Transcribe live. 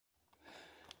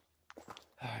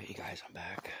Alright, you guys, I'm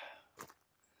back.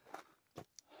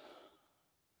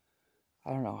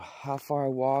 I don't know how far I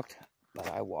walked,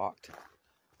 but I walked.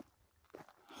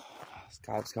 This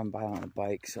guy was coming by on a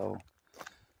bike, so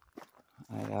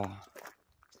I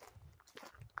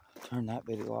turned that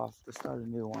video off to start a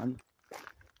new one.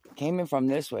 Came in from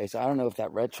this way, so I don't know if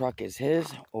that red truck is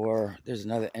his or there's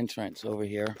another entrance over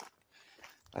here.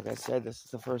 Like I said, this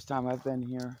is the first time I've been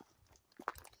here.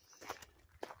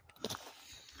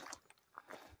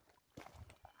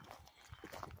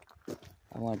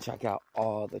 I want to check out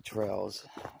all the trails.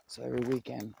 So every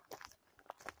weekend,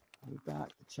 I'll be back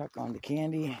to check on the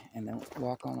candy and then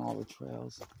walk on all the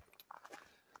trails.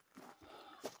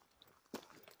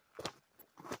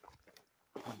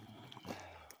 Look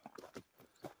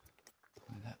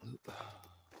at that loop.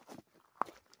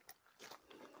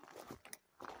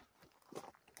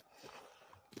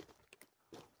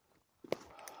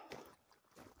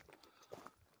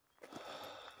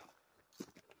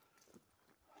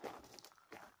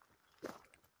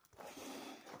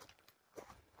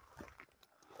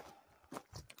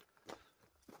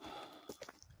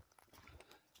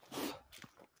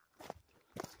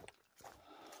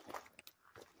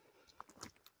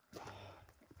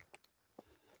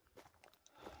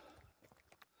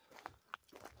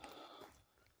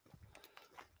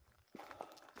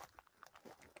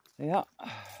 Yeah.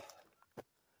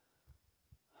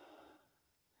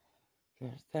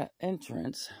 There's that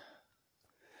entrance.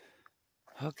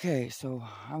 Okay, so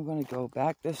I'm going to go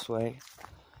back this way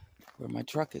where my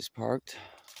truck is parked.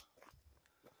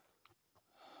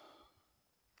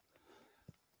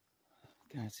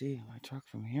 Can I see my truck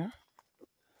from here?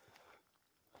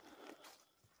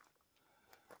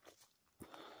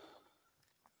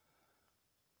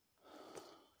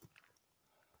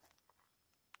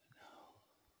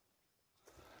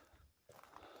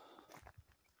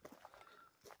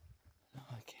 No,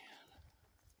 I can't.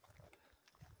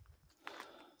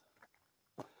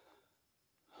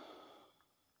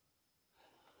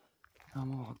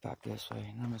 I'm gonna walk back this way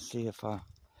and I'm gonna see if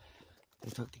they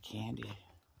took the candy.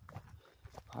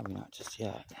 Probably not just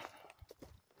yet.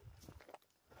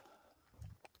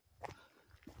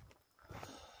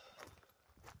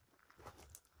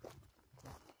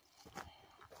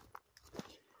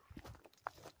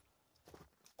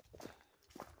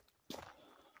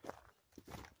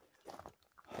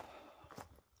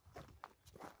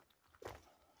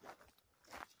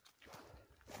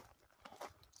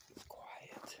 It's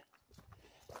quiet.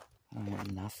 I don't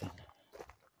hear nothing.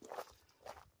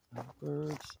 No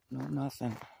birds, no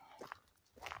nothing.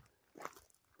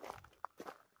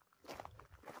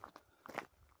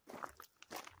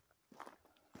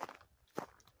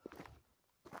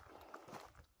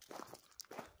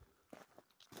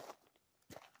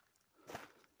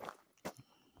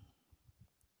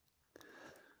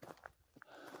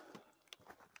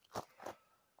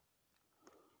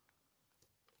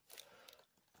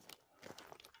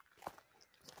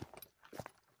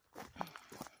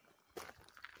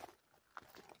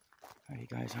 Alright,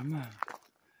 guys, I'm gonna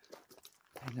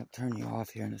end up turning you off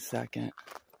here in a second.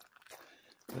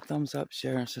 But thumbs up,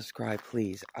 share, and subscribe,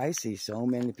 please. I see so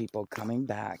many people coming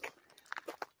back.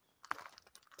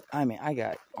 I mean, I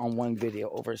got on one video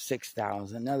over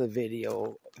 6,000. Another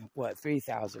video, what,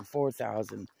 3,000,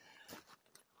 4,000,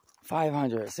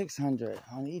 500, 600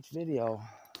 on each video.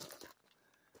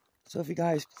 So if you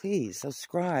guys please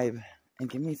subscribe and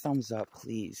give me thumbs up,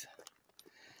 please.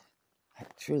 I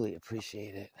truly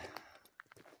appreciate it.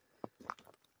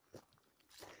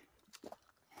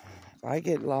 If I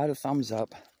get a lot of thumbs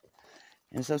up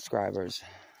and subscribers,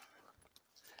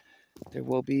 there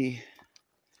will be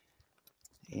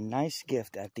a nice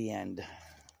gift at the end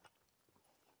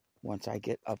once I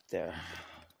get up there.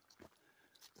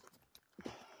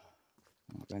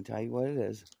 I'm not going to tell you what it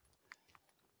is,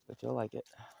 but you'll like it.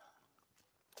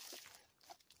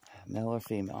 Male or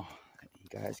female,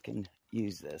 you guys can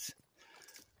use this.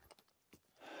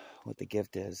 What the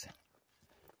gift is,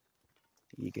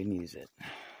 you can use it.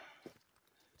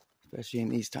 Especially in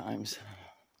these times.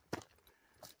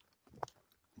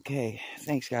 Okay,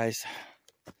 thanks guys.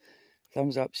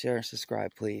 Thumbs up, share, and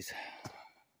subscribe, please.